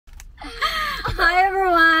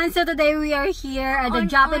everyone, so today we are here at the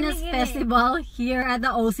Japanese festival here at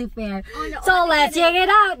the OC Fair. So let's check it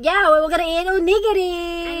out. Yeah, we're gonna eat onigiri.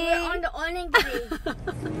 And we're on the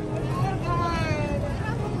onigiri.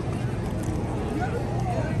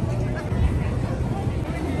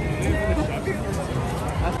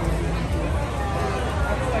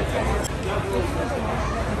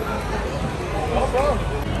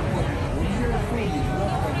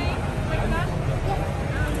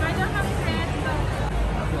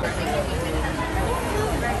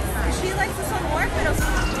 She likes this one more, pero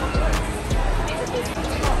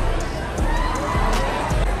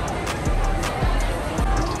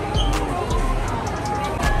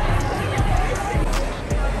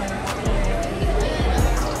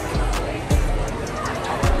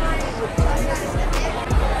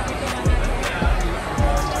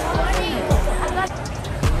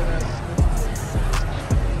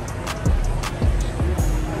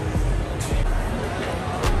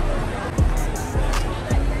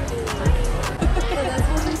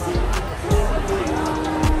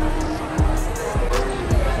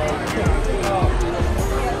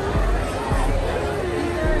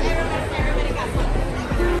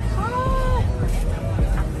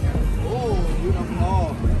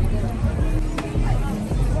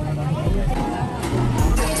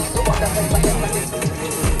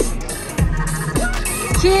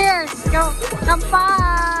Cheers! Go!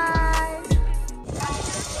 Kampai!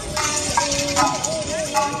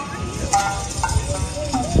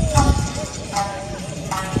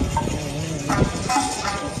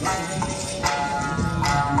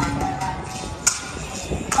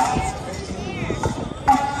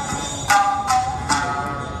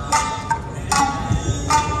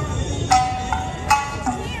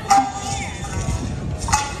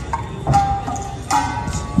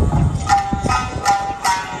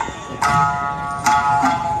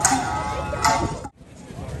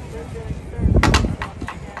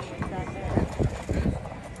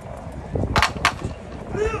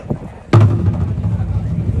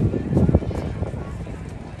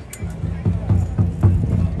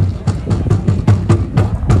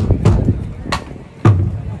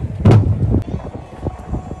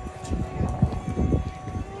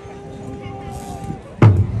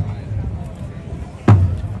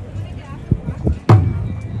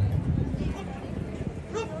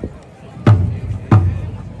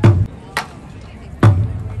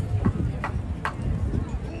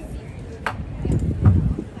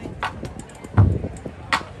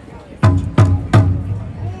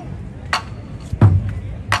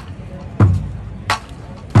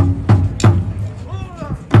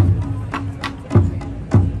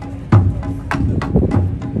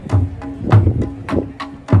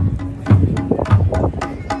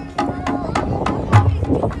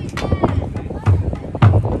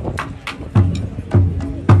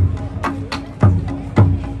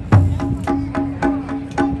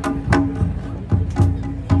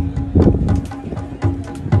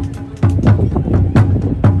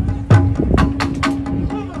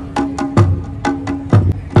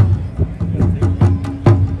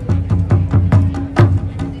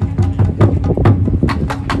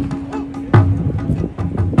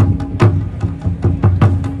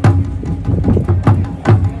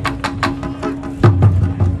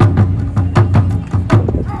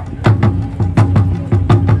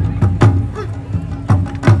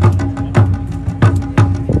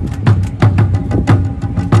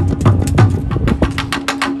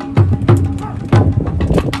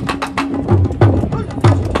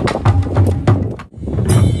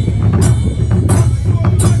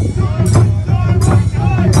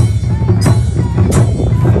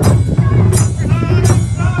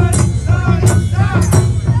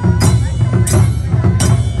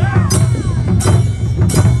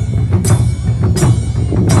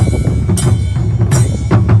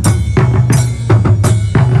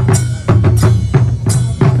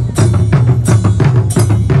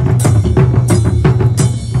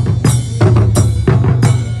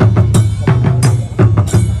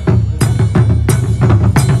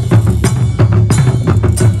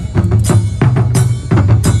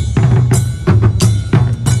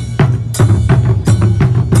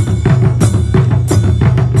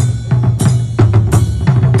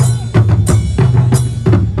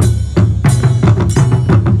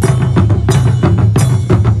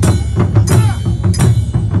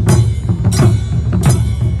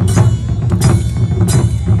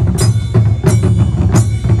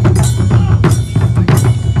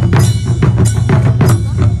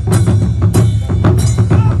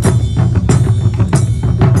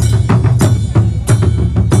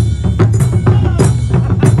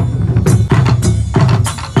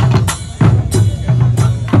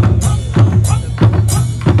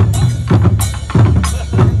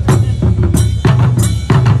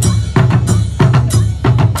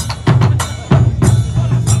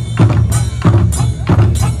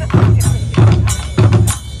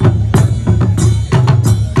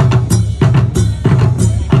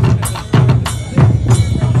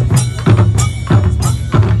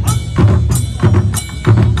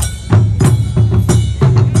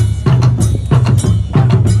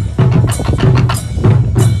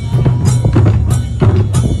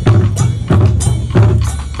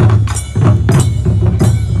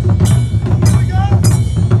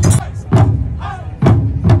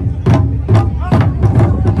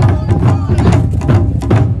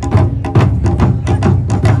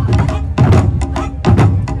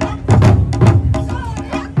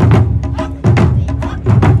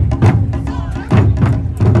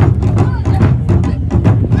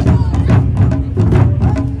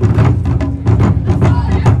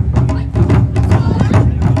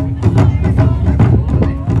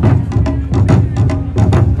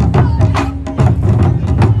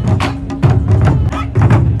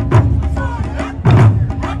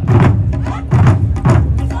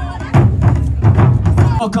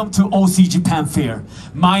 OC Japan Fair.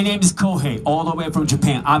 My name is Kohei, all the way from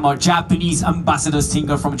Japan. I'm a Japanese ambassador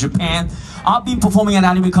singer from Japan. I've been performing at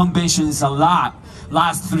anime conventions a lot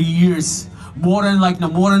last 3 years. More than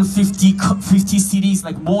 50 cities,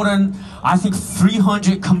 like more than I think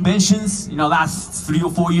 300 conventions. Last 3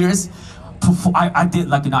 or 4 years. I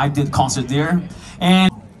did concert there,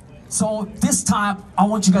 and so this time I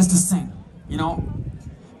want you guys to sing.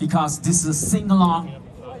 Because this is a sing-along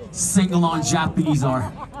Japanese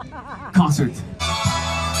art concert.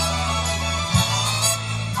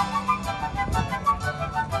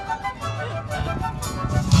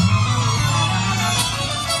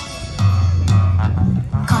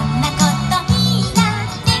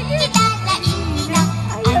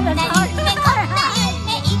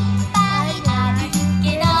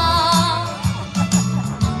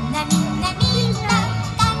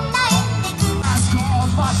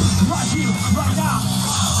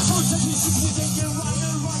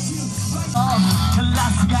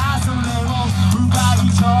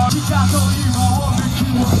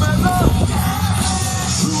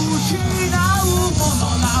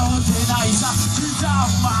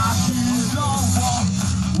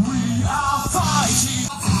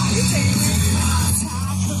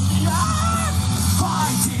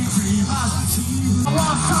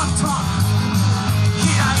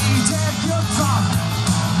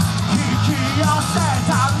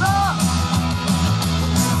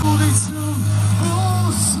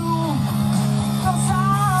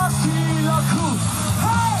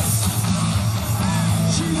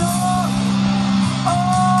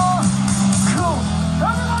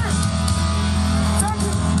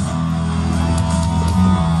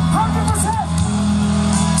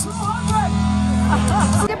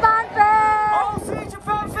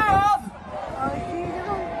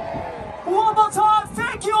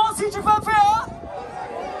 Japan Fair.